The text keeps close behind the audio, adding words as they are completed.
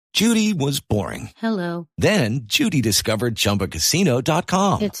Judy was boring. Hello. Then Judy discovered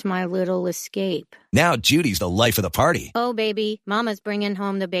ChumbaCasino.com. It's my little escape. Now Judy's the life of the party. Oh, baby, mama's bringing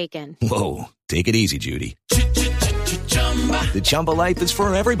home the bacon. Whoa, take it easy, Judy. The Chumba life is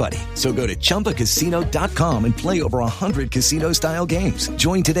for everybody. So go to ChumbaCasino.com and play over 100 casino-style games.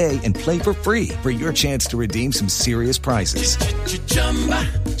 Join today and play for free for your chance to redeem some serious prizes.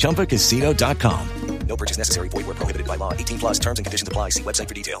 ChumbaCasino.com. No purchase necessary. Void where prohibited by law. 18 plus terms and conditions apply. See website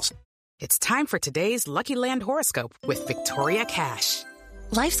for details. It's time for today's Lucky Land horoscope with Victoria Cash.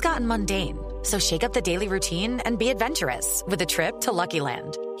 Life's gotten mundane, so shake up the daily routine and be adventurous with a trip to Lucky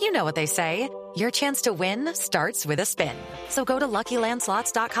Land. You know what they say. Your chance to win starts with a spin. So go to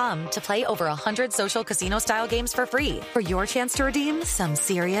LuckyLandSlots.com to play over 100 social casino-style games for free for your chance to redeem some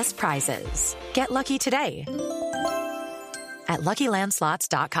serious prizes. Get lucky today at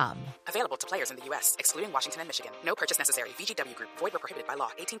LuckyLandSlots.com. Available to players in the U.S., excluding Washington and Michigan. No purchase necessary. VGW Group. Void where prohibited by law.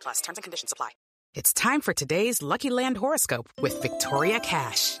 18 plus. Terms and conditions apply. It's time for today's Lucky Land horoscope with Victoria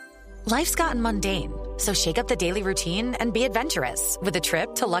Cash. Life's gotten mundane, so shake up the daily routine and be adventurous with a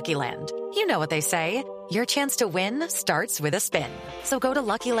trip to Lucky Land. You know what they say. Your chance to win starts with a spin. So go to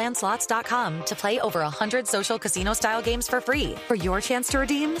LuckyLandSlots.com to play over 100 social casino-style games for free for your chance to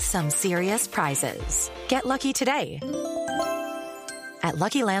redeem some serious prizes. Get lucky today at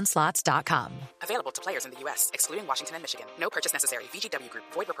LuckyLandSlots.com. Available to players in the U.S., excluding Washington and Michigan. No purchase necessary. VGW Group.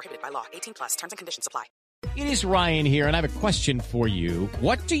 Void where prohibited by law. 18 plus. Terms and conditions apply. It is Ryan here, and I have a question for you.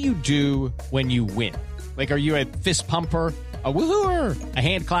 What do you do when you win? Like, are you a fist pumper, a woohooer, a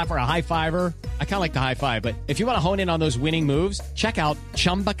hand clapper, a high fiver? I kind of like the high five, but if you want to hone in on those winning moves, check out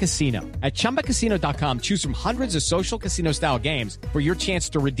Chumba Casino. At ChumbaCasino.com, choose from hundreds of social casino-style games for your chance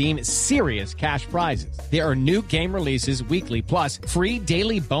to redeem serious cash prizes. There are new game releases weekly, plus free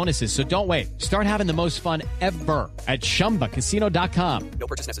daily bonuses, so don't wait. Start having the most fun ever at ChumbaCasino.com. No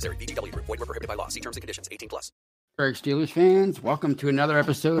purchase necessary. VGW Group. Void where prohibited by law. See terms and conditions. 18 plus. All right, Steelers fans, welcome to another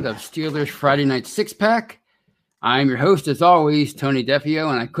episode of Steelers Friday Night Six Pack. I'm your host, as always, Tony Defio,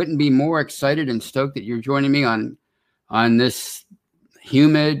 and I couldn't be more excited and stoked that you're joining me on this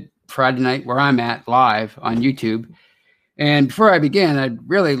humid Friday night where I'm at live on YouTube. And before I begin, I'd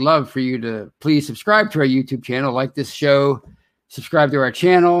really love for you to please subscribe to our YouTube channel, like this show, subscribe to our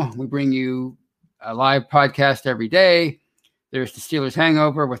channel. We bring you a live podcast every day. There's the Steelers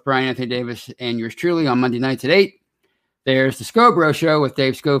Hangover with Brian Anthony Davis and yours truly on Monday nights at 8. There's the Scobro Show with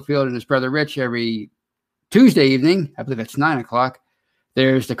Dave Schofield and his brother Rich every Tuesday evening. I believe it's 9 o'clock.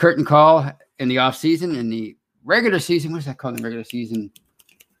 There's the Curtain Call in the off season. In the regular season, what is that called in the regular season?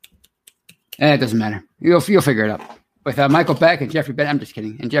 It doesn't matter. You'll figure it out. With Michael Beck and Jeffrey Benedict. I'm just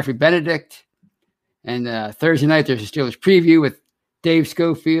kidding. And Jeffrey Benedict. And Thursday night, there's a Steelers preview with Dave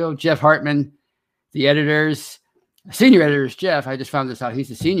Schofield, Jeff Hartman, the editors. Senior editor is Jeff. I just found this out. He's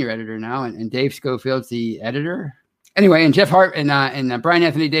the senior editor now. And Dave Schofield's the editor. Anyway, and Jeff Hart and Brian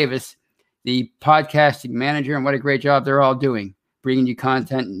Anthony Davis, the podcasting manager, and what a great job they're all doing, bringing you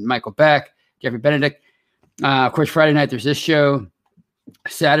content. And Michael Beck, Jeffrey Benedict. Of course, Friday night, there's this show.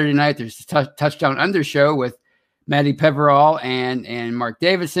 Saturday night, there's the Touchdown Under show with Maddie Peverall and Mark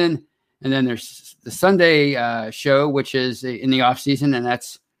Davison. And then there's the Sunday show, which is in the off season, and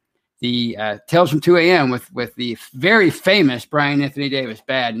that's the Tales from 2 a.m. with the very famous Brian Anthony Davis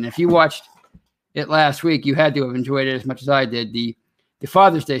Bad. And if you watched it last week, you had to have enjoyed it as much as I did. The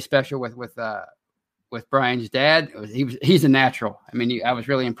Father's Day special with Brian's dad. He's a natural. I mean, I was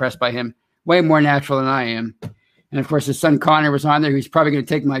really impressed by him. Way more natural than I am. And of course, his son Connor was on there. He's probably going to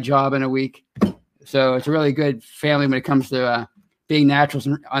take my job in a week. So it's a really good family when it comes to being naturals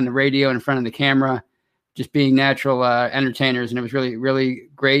on the radio in front of the camera, just being natural entertainers. And it was really, really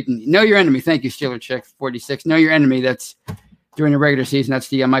great. And Know Your Enemy. Thank you, Steeler Chick 46. Know Your Enemy. That's during the regular season. That's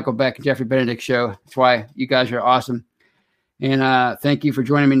the Michael Beck and Jeffrey Benedict show. That's why you guys are awesome. And thank you for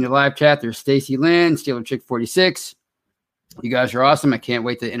joining me in the live chat. There's Stacy Lynn, Steeler Chick 46. You guys are awesome. I can't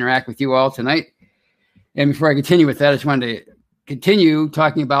wait to interact with you all tonight. And before I continue with that, I just wanted to continue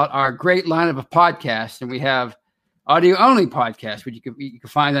talking about our great lineup of podcasts. And we have audio-only podcasts, which you can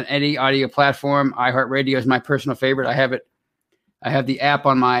find on any audio platform. iHeartRadio is my personal favorite. I have the app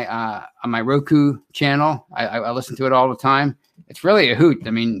on my Roku channel. I listen to it all the time. It's really a hoot. I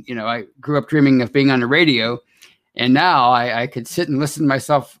mean, I grew up dreaming of being on the radio, and now I could sit and listen to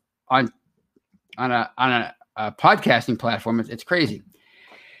myself on a podcasting platform. It's crazy.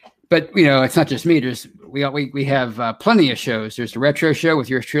 But, it's not just me. We have plenty of shows. There's the Retro Show with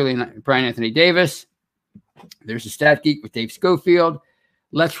yours truly, Brian Anthony Davis. There's the Stat Geek with Dave Schofield.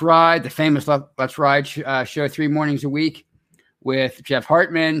 Let's Ride, the famous Let's Ride show 3 mornings a week with Jeff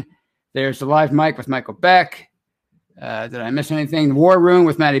Hartman. There's the Live Mic with Michael Beck. Did I miss anything? The War Room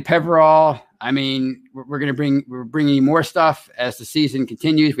with Matty Peverall. I mean, we're bringing you more stuff as the season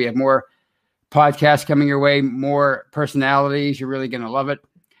continues. We have more podcasts coming your way, more personalities. You're really going to love it.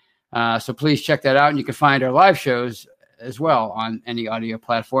 So please check that out. And you can find our live shows as well on any audio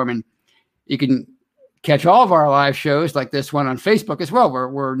platform. And you can catch all of our live shows like this one on Facebook as well.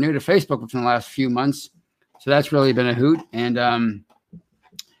 We're new to Facebook within the last few months. So that's really been a hoot. And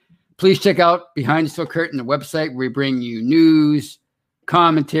please check out Behind the Steel Curtain, the website where we bring you news,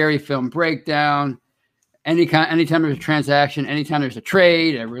 commentary, film breakdown, anytime there's a transaction, anytime there's a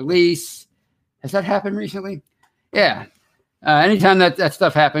trade, a release. Has that happened recently? Yeah. Anytime that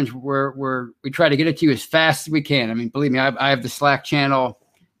stuff happens, we try to get it to you as fast as we can. I mean, believe me, I have the Slack channel.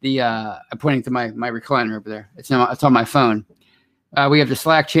 I'm pointing to my recliner over there. It's on my phone. We have the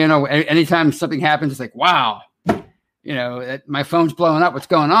Slack channel. Anytime something happens, it's like, wow, my phone's blowing up. What's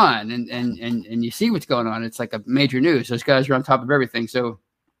going on? And you see what's going on. It's like a major news. Those guys are on top of everything. So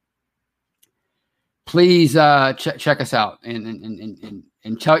please check us out and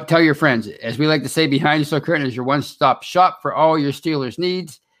tell your friends. As we like to say, Behind the Steel Curtain is your one-stop shop for all your Steelers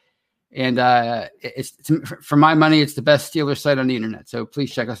needs. And it's for my money, it's the best Steelers site on the internet. So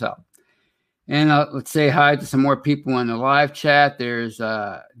please check us out. And let's say hi to some more people in the live chat. There's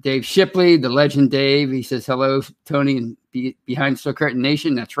Dave Shipley, the legend Dave. He says, hello, Tony and Behind the Steel Curtain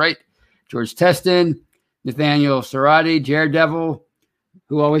Nation. That's right. George Teston, Nathaniel Sarati, Jared Devil,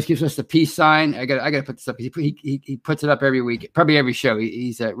 who always gives us the peace sign. I got to put this up. He puts it up every week, probably every show.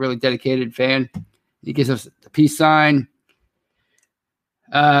 He's a really dedicated fan. He gives us the peace sign.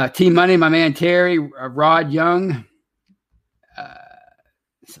 Team Money, my man Terry, Rod Young,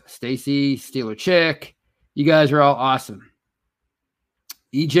 Stacy, Steeler Chick. You guys are all awesome.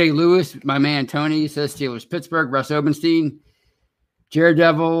 EJ Lewis, my man Tony, says Steelers Pittsburgh. Russ Obenstein, Jared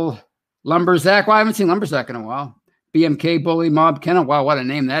Devil, Lumberzack. Well, I haven't seen Lumberzack in a while. BMK Bully, Mob Kennel. Wow, what a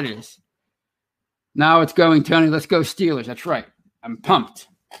name that is. Now it's going, Tony. Let's go Steelers. That's right. I'm pumped.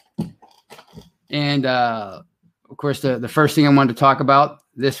 And of course, the first thing I wanted to talk about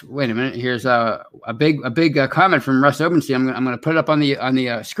this. Wait a minute. Here's a big comment from Russ Obenstein. I'm going to put it up on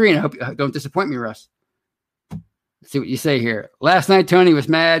the screen. I hope you don't disappoint me, Russ. Let's see what you say here. Last night, Tony was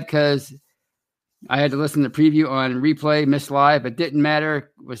mad because I had to listen to the preview on replay, missed live, but didn't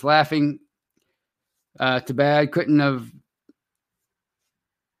matter. Was laughing. Too bad. Couldn't have.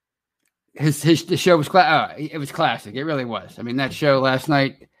 The show was it was classic. It really was. I mean, that show last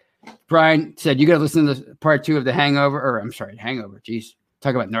night. Brian said, you got to listen to part 2 of The Hangover, Hangover. Jeez.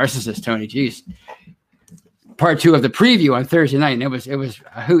 Talk about narcissist, Tony. Jeez. Part 2 of the preview on Thursday night. And it was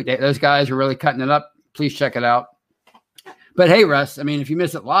a hoot. Those guys were really cutting it up. Please check it out. But hey, Russ, I mean, if you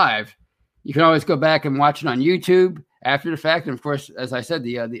miss it live, you can always go back and watch it on YouTube after the fact. And of course, as I said,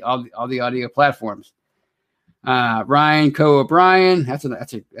 all the audio platforms. Ryan O'Brien. That's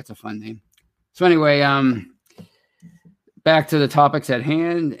a fun name. So anyway, back to the topics at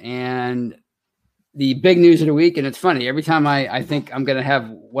hand and the big news of the week. And it's funny, every time I think I'm going to have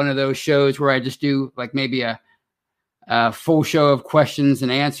one of those shows where I just do like maybe a full show of questions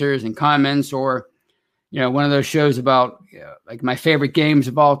and answers and comments, or, one of those shows about like my favorite games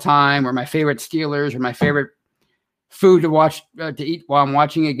of all time, or my favorite Steelers, or my favorite food to watch, to eat while I'm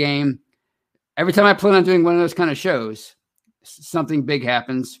watching a game. Every time I plan on doing one of those kind of shows, something big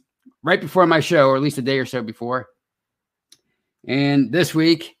happens right before my show, or at least a day or so before. And this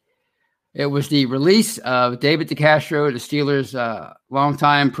week, it was the release of David DeCastro, the Steelers'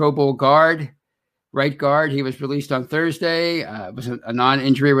 longtime Pro Bowl guard, right guard. He was released on Thursday. It was a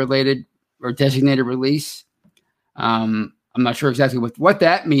non-injury related or designated release. I'm not sure exactly what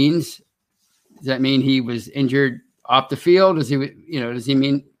that means. Does that mean he was injured off the field? Does it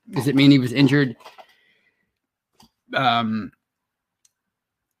mean he was injured? Or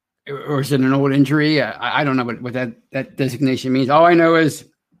is it an old injury? I don't know what that designation means. All I know is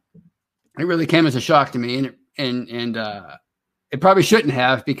it really came as a shock to me, and it probably shouldn't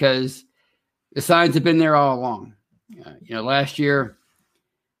have, because the signs have been there all along. Last year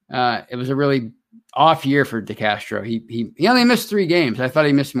it was a really off year for DeCastro. He only missed 3 games. I thought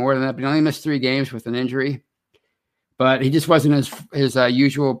he missed more than that, but he only missed 3 games with an injury. But he just wasn't his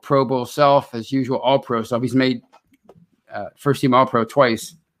usual Pro Bowl self, his usual All-Pro self. He's made first-team All-Pro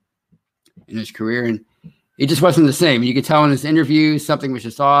twice in his career, and he just wasn't the same. You could tell in his interviews something was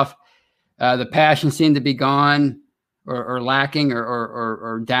just off. The passion seemed to be gone, or lacking,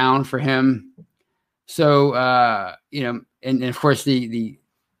 or down for him. So and of course the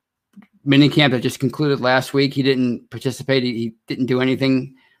mini camp that just concluded last week, he didn't participate. He didn't do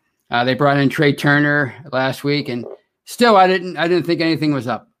anything. They brought in Trey Turner last week, and still I didn't think anything was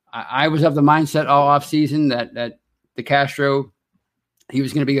up. I was of the mindset all off season that DeCastro he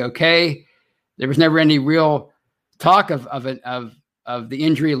was going to be okay. There was never any real talk of the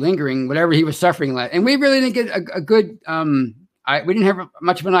injury lingering, whatever he was suffering. And we really didn't get a good. We didn't have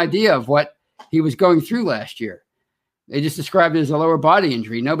much of an idea of what he was going through last year. They just described it as a lower body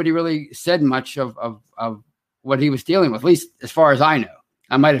injury. Nobody really said much of what he was dealing with, at least as far as I know.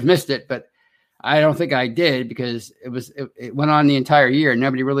 I might have missed it, but I don't think I did because it went on the entire year.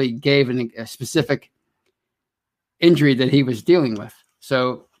 Nobody really gave a specific injury that he was dealing with.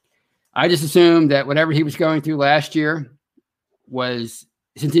 So I just assumed that whatever he was going through last year was,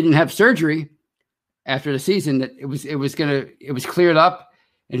 since he didn't have surgery after the season, that it was cleared up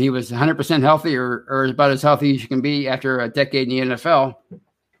and he was 100% healthy or about as healthy as you can be after a decade in the NFL.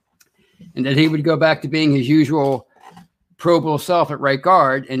 And that he would go back to being his usual Pro Bowl self at right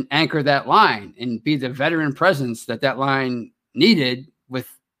guard and anchor that line and be the veteran presence that line needed, with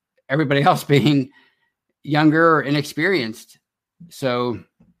everybody else being younger or inexperienced. So,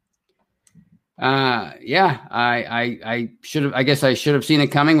 I should have. I guess I should have seen it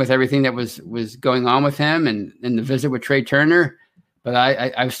coming with everything that was going on with him and the visit with Trey Turner. But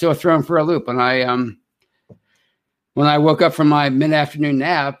I was still thrown for a loop when I woke up from my mid-afternoon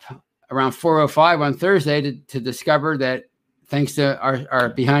nap around 4:05 on Thursday to discover that, thanks to our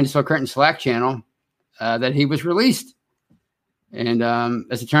Behind the Steel Curtain Slack channel, that he was released. And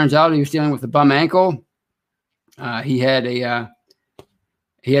as it turns out, he was dealing with a bum ankle. He had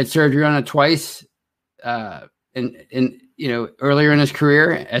surgery on it twice, earlier in his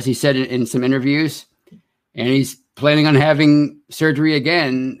career, as he said in some interviews, and he's planning on having surgery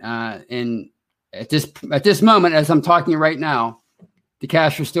again. And at this moment, as I'm talking right now,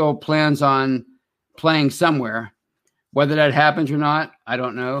 DeCastro still plans on playing somewhere. Whether that happens or not, I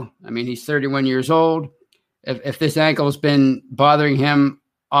don't know. I mean, he's 31 years old. If this ankle has been bothering him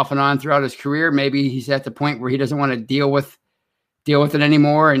off and on throughout his career, maybe he's at the point where he doesn't want to deal with it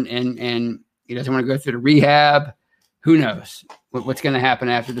anymore, and he doesn't want to go through the rehab. Who knows what's going to happen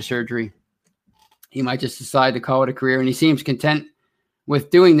after the surgery? He might just decide to call it a career, and he seems content with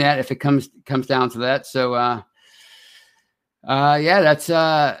doing that if it comes down to that. So, that's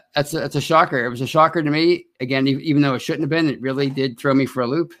a shocker. It was a shocker to me. Again, even though it shouldn't have been, it really did throw me for a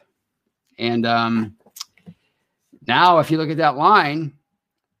loop. And now, if you look at that line,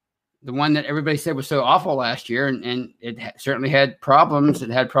 the one that everybody said was so awful last year, and it certainly had problems. It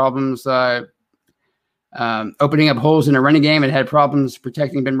had problems opening up holes in a running game. It had problems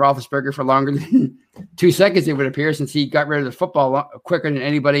protecting Ben Roethlisberger for longer than 2 seconds, it would appear, since he got rid of the football quicker than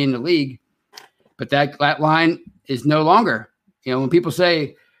anybody in the league. But that line is no longer. When people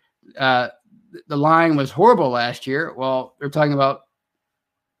say the line was horrible last year, well, they're talking about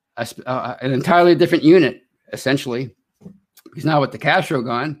an entirely different unit, essentially. Because now with DeCastro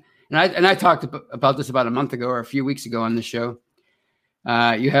gone, and I talked about this about a month ago or a few weeks ago on this show.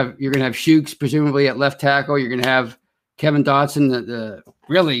 You're going to have Shukes presumably at left tackle. You're going to have Kevin Dotson, the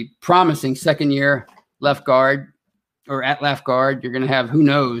really promising second-year left guard, or at left guard. You're going to have, who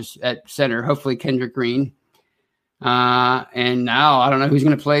knows, at center, hopefully Kendrick Green. And now I don't know who's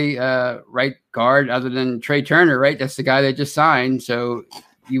going to play right guard other than Trey Turner, right? That's the guy they just signed. So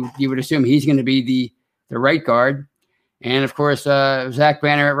you would assume he's going to be the right guard. And of course, Zach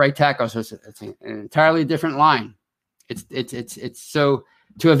Banner at right tackle. So it's an entirely different line. It's so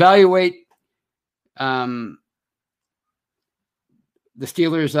to evaluate the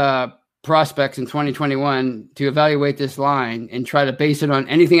Steelers' prospects in 2021, to evaluate this line and try to base it on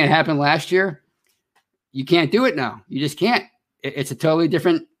anything that happened last year, you can't do it now. You just can't. It's a totally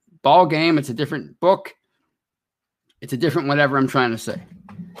different ball game. It's a different book. It's a different whatever I'm trying to say.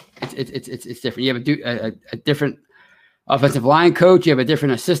 It's different. You have a different offensive line coach. You have a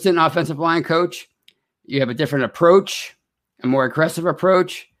different assistant offensive line coach. You have a different approach, a more aggressive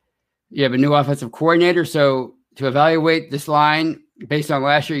approach. You have a new offensive coordinator. So to evaluate this line based on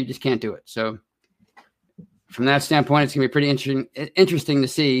last year, you just can't do it. So from that standpoint, it's going to be pretty interesting to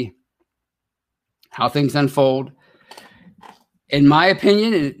see how things unfold. In my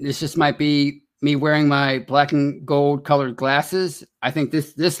opinion, and this just might be me wearing my black and gold colored glasses, I think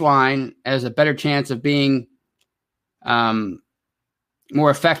this line has a better chance of being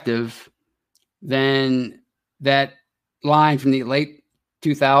more effective than that line from the late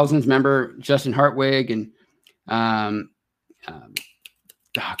 2000s. Remember Justin Hartwig and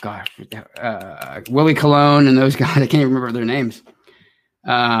Willie Colon and those guys. I can't remember their names.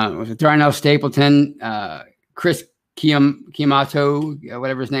 Was it Darnell Stapleton, Chris Kiamato,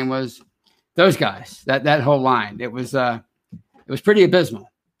 whatever his name was? Those guys. That whole line. It was pretty abysmal.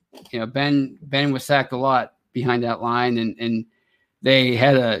 Ben was sacked a lot behind that line, and they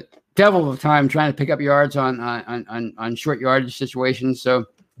had devil of time trying to pick up yards on short yardage situations. So,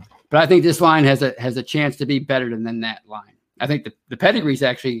 but I think this line has a chance to be better than that line. I think the pedigree is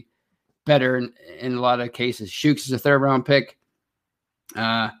actually better in a lot of cases. Shooks is a 3rd round pick.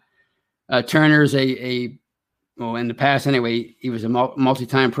 Turner's well, in the past anyway, he was a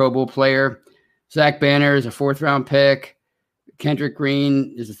multi-time Pro Bowl player. Zach Banner is a 4th round pick. Kendrick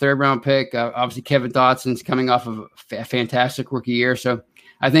Green is a 3rd round pick. Obviously, Kevin Dotson's coming off of a fantastic rookie year. So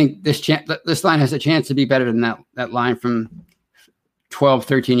I think this line has a chance to be better than that line from 12,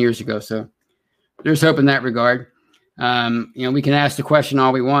 13 years ago. So there's hope in that regard. We can ask the question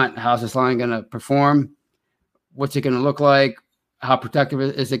all we want. How's this line going to perform? What's it going to look like? How productive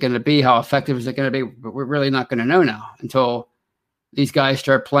is it going to be? How effective is it going to be? But we're really not going to know now until these guys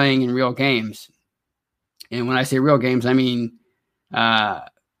start playing in real games. And when I say real games, I mean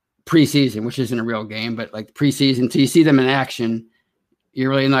preseason, which isn't a real game, but like preseason, until you see them in action, you're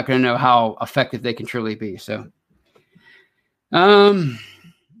really not going to know how effective they can truly be. So, and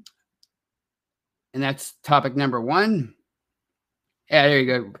that's topic number 1. Yeah, there you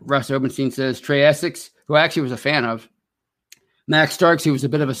go. Russ Obenstein says Trey Essex, who I actually was a fan of. Max Starks, who was a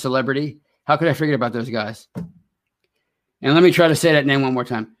bit of a celebrity. How could I forget about those guys? And let me try to say that name one more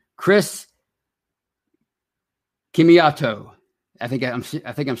time. Chris Kimiato. I think I'm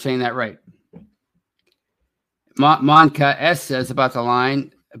saying that right. Monka S says about the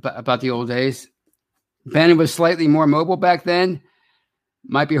line, about the old days. Ben was slightly more mobile back then.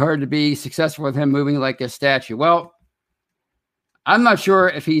 Might be hard to be successful with him moving like a statue. Well, I'm not sure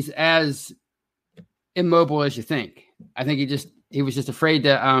if he's as immobile as you think. I think he was just afraid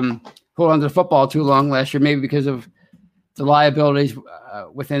to hold on to the football too long last year, maybe because of the liabilities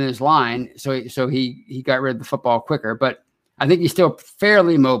within his line. So he got rid of the football quicker. But I think he's still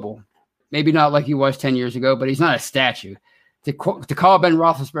fairly mobile. Maybe not like he was 10 years ago, but he's not a statue. To call Ben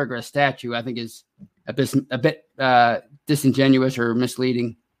Roethlisberger a statue, I think is a bit disingenuous or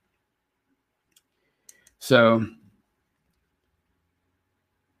misleading. So,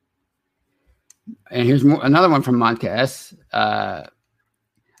 and here's another one from Monka S. I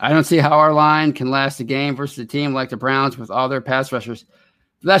don't see how our line can last a game versus a team like the Browns with all their pass rushers.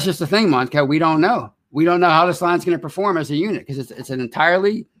 But that's just the thing, Monka. We don't know. We don't know how this line's going to perform as a unit because it's an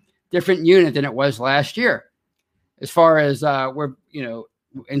entirely different unit than it was last year. As far as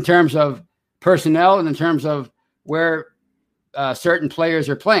in terms of personnel and in terms of where certain players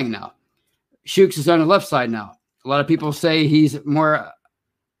are playing now. Shooks is on the left side now. A lot of people say he's more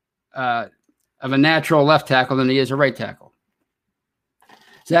of a natural left tackle than he is a right tackle.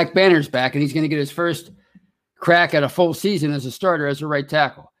 Zach Banner's back, and he's going to get his first crack at a full season as a starter as a right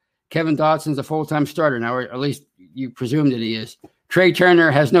tackle. Kevin Dotson's a full-time starter now, or at least you presume that he is. Trey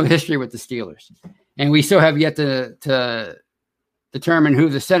Turner has no history with the Steelers, and we still have yet to determine who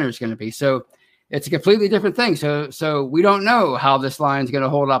the center is going to be. So it's a completely different thing. So we don't know how this line is going to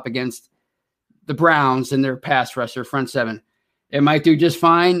hold up against the Browns and their pass rusher front seven. It might do just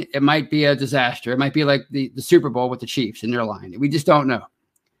fine. It might be a disaster. It might be like the Super Bowl with the Chiefs in their line. We just don't know.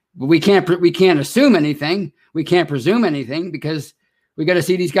 But we can't assume anything. We can't presume anything because we got to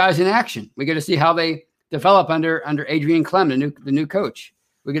see these guys in action. We got to see how they develop under Adrian Clem, the new coach.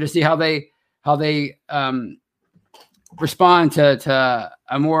 We got to see how they respond to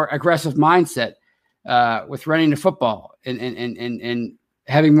a more aggressive mindset with running the football and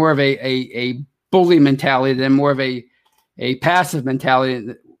having more of a bully mentality than more of a passive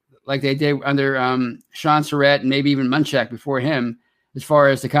mentality like they did under Sean Surratt and maybe even Munchak before him, as far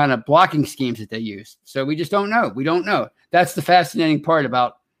as the kind of blocking schemes that they used. So we just don't know. We don't know. That's the fascinating part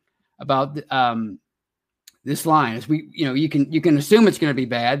about this line is you can assume it's going to be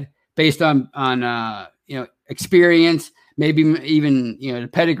bad based on experience, maybe even the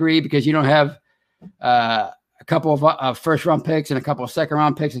pedigree, because you don't have a couple of first round picks and a couple of second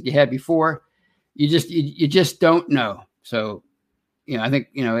round picks like you had before. You just don't know. So I think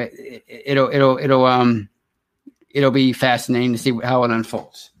it'll be fascinating to see how it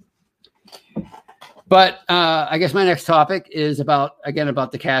unfolds. But I guess my next topic is about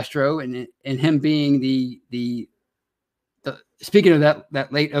De Castro and him being the speaking of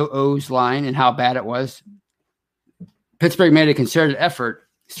that late 00s line and how bad it was. Pittsburgh made a concerted effort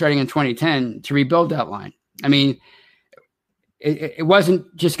starting in 2010 to rebuild that line. I mean, it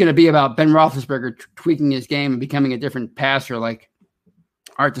wasn't just going to be about Ben Roethlisberger tweaking his game and becoming a different passer like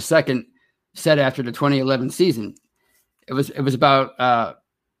Art II said after the 2011 season. It was about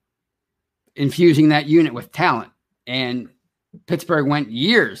infusing that unit with talent, and Pittsburgh went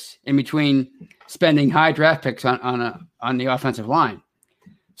years in between spending high draft picks on the offensive line.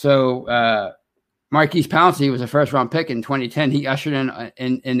 So Marquise Pouncey was a first-round pick in 2010. He ushered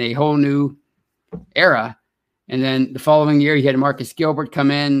in a whole new era. And then the following year, he had Marcus Gilbert come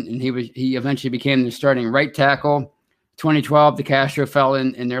in, and he eventually became the starting right tackle. 2012, DeCastro fell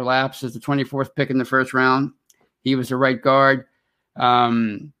in their laps as the 24th pick in the first round. He was the right guard.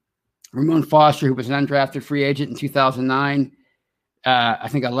 Ramon Foster, who was an undrafted free agent in 2009. I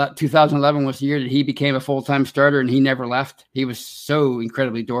think 2011 was the year that he became a full-time starter, and he never left. He was so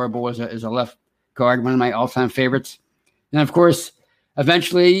incredibly durable as a left guard, one of my all-time favorites. And, of course,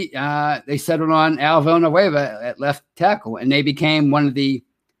 eventually they settled on Al Villanueva at left tackle, and they became one of the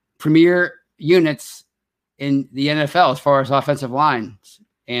premier units in the NFL as far as offensive lines.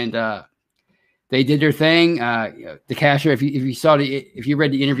 And they did their thing. DeCastro, if you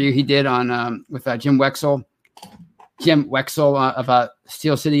read the interview he did on with Jim Wexell of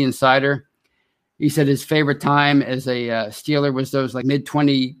Steel City Insider, he said his favorite time as a Steeler was those like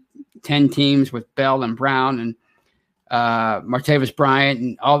mid-2010 teams with Bell and Brown and Martavis Bryant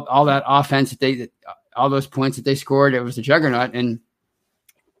and all that offense all those points that they scored. It was a juggernaut. And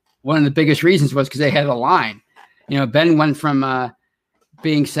one of the biggest reasons was because they had a line. Ben went from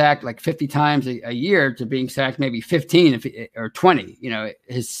being sacked like 50 times a year to being sacked maybe 15 or 20.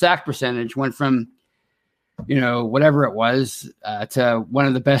 His sack percentage went from, whatever it was to one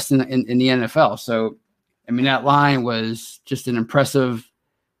of the best in the NFL. So, that line was just an impressive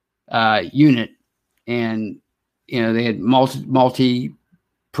unit. And, they had multiple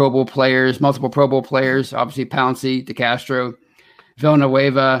Pro Bowl players, obviously Pouncey, DeCastro,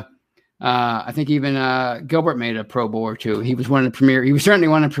 Villanueva. I think even Gilbert made a Pro Bowl or two. He was certainly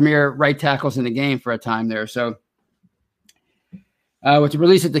one of the premier right tackles in the game for a time there. So with the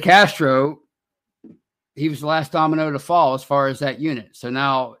release of DeCastro, he was the last domino to fall as far as that unit. So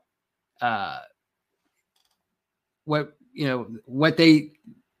now what they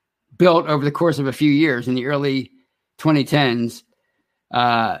built over the course of a few years in the early 2010s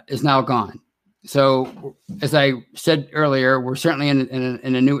is now gone. So as I said earlier, we're certainly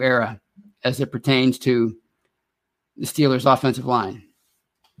in a new era as it pertains to the Steelers' offensive line.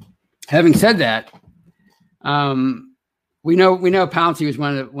 Having said that, we know Pouncey was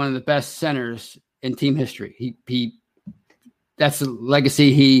one of the best centers in team history. He that's the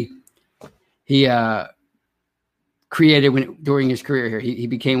legacy he created during his career here. He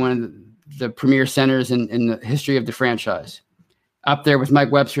became one of the premier centers in the history of the franchise, up there with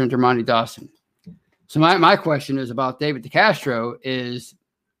Mike Webster and Dermontti Dawson. So my question is about David DeCastro is,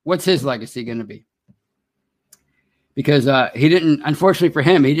 what's his legacy going to be? Because unfortunately for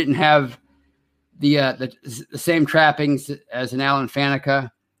him, he didn't have the same trappings as an Alan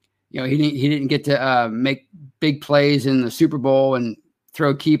Faneca. He didn't get to make big plays in the Super Bowl and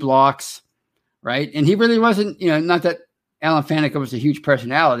throw key blocks, right? And he really wasn't, not that Alan Faneca was a huge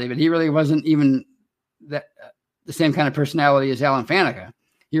personality, but he really wasn't even the same kind of personality as Alan Faneca.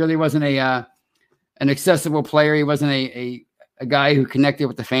 He really wasn't an accessible player. He wasn't a guy who connected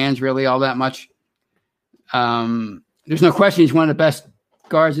with the fans really all that much. There's no question he's one of the best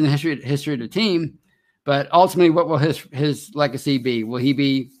guards in the history of the team. But ultimately, what will his legacy be? Will he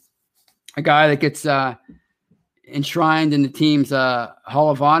be a guy that gets enshrined in the team's Hall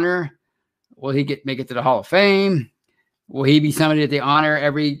of Honor? Will he make it to the Hall of Fame? Will he be somebody that they honor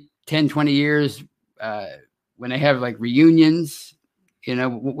every 10, 20 years when they have like reunions?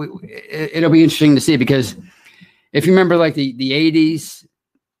 It'll be interesting to see, because if you remember like the 80s,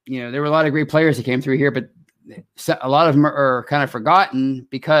 there were a lot of great players that came through here, but a lot of them are kind of forgotten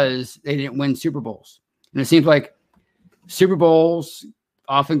because they didn't win Super Bowls. And it seems like Super Bowls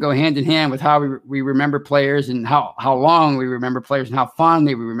often go hand in hand with how we remember players and how long we remember players and how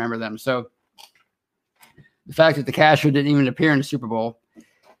fondly we remember them. So the fact that DeCastro didn't even appear in the Super Bowl,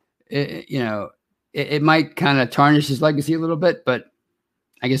 it might kind of tarnish his legacy a little bit, but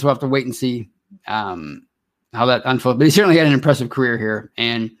I guess we'll have to wait and see how that unfolds. But he certainly had an impressive career here,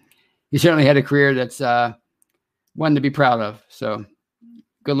 and he certainly had a career that's one to be proud of. So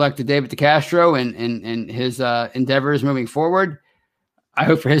good luck to David DeCastro and his endeavors moving forward. I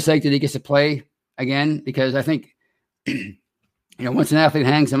hope for his sake that he gets to play again, because I think, once an athlete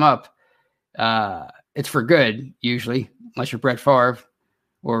hangs him up, it's for good, usually, unless you're Brett Favre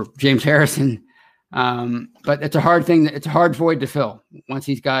or James Harrison. But it's a hard thing. It's a hard void to fill once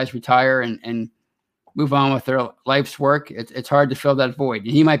these guys retire and move on with their life's work. It's hard to fill that void.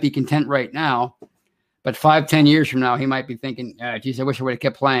 And he might be content right now, but 5-10 years from now, he might be thinking, geez, I wish I would have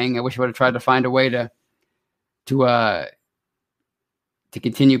kept playing. I wish I would have tried to find a way to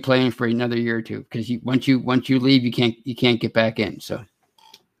continue playing for another year or two. Because once you leave, you can't get back in. So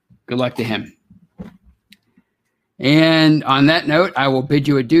good luck to him. And on that note, I will bid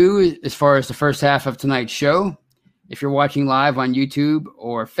you adieu as far as the first half of tonight's show. If you're watching live on YouTube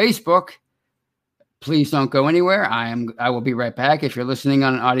or Facebook, please don't go anywhere. I will be right back. If you're listening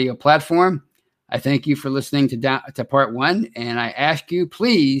on an audio platform, I thank you for listening to part 1, and I ask you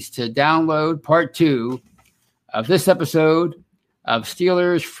please to download part 2 of this episode of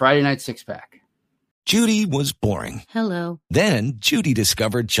Steelers Friday Night Six Pack. Judy was boring. Hello. Then Judy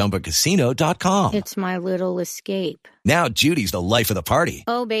discovered ChumbaCasino.com. It's my little escape. Now Judy's the life of the party.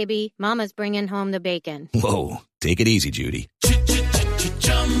 Oh, baby, mama's bringing home the bacon. Whoa, take it easy, Judy.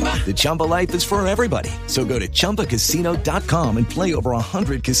 The Chumba life is for everybody. So go to ChumbaCasino.com and play over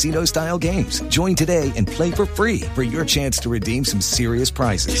 100 casino-style games. Join today and play for free for your chance to redeem some serious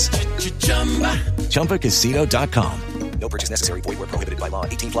prizes. ChumbaCasino.com. No purchase necessary. Void where prohibited by law.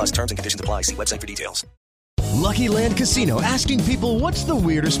 18 plus terms and conditions apply. See website for details. Lucky Land Casino, asking people, what's the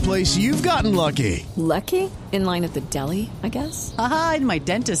weirdest place you've gotten lucky? Lucky? In line at the deli, I guess? Aha, in my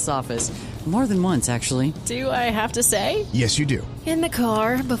dentist's office. More than once, actually. Do I have to say? Yes, you do. In the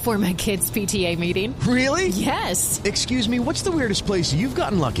car before my kids' PTA meeting. Really? Yes. Excuse me, what's the weirdest place you've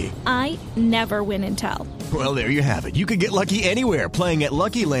gotten lucky? I never win and tell. Well, there you have it. You can get lucky anywhere, playing at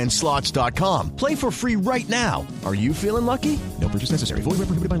LuckyLandSlots.com. Play for free right now. Are you feeling lucky? No purchase necessary. Void where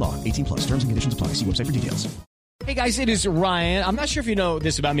prohibited by law. 18 plus. Terms and conditions apply. See website for details. Hey guys, it is Ryan. I'm not sure if you know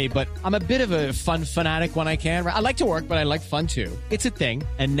this about me, but I'm a bit of a fun fanatic when I can. I like to work, but I like fun too. It's a thing.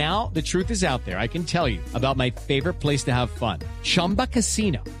 And now the truth is out there. I can tell you about my favorite place to have fun. Chumba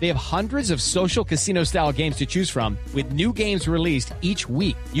Casino. They have hundreds of social casino style games to choose from with new games released each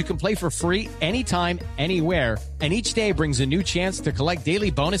week. You can play for free anytime, anywhere. And each day brings a new chance to collect daily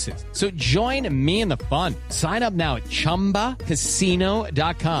bonuses. So join me in the fun. Sign up now at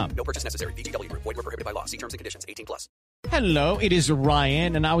ChumbaCasino.com. No purchase necessary. VGW Group. Void where prohibited by law. See terms and conditions. 18 plus. Hello, it is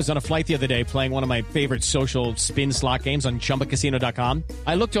Ryan, and I was on a flight the other day playing one of my favorite social spin slot games on ChumbaCasino.com.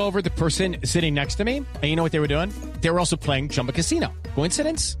 I looked over at the person sitting next to me, and you know what they were doing? They were also playing Chumba Casino.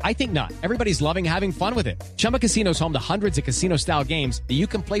 Coincidence? I think not. Everybody's loving having fun with it. Chumba Casino is home to hundreds of casino-style games that you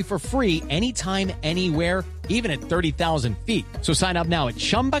can play for free anytime, anywhere, even at 30,000 feet. So sign up now at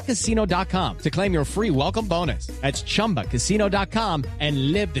ChumbaCasino.com to claim your free welcome bonus. That's ChumbaCasino.com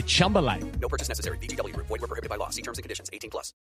and live the Chumba life. No purchase necessary. VGW Group. Void where prohibited by law. See terms and conditions. 18 plus.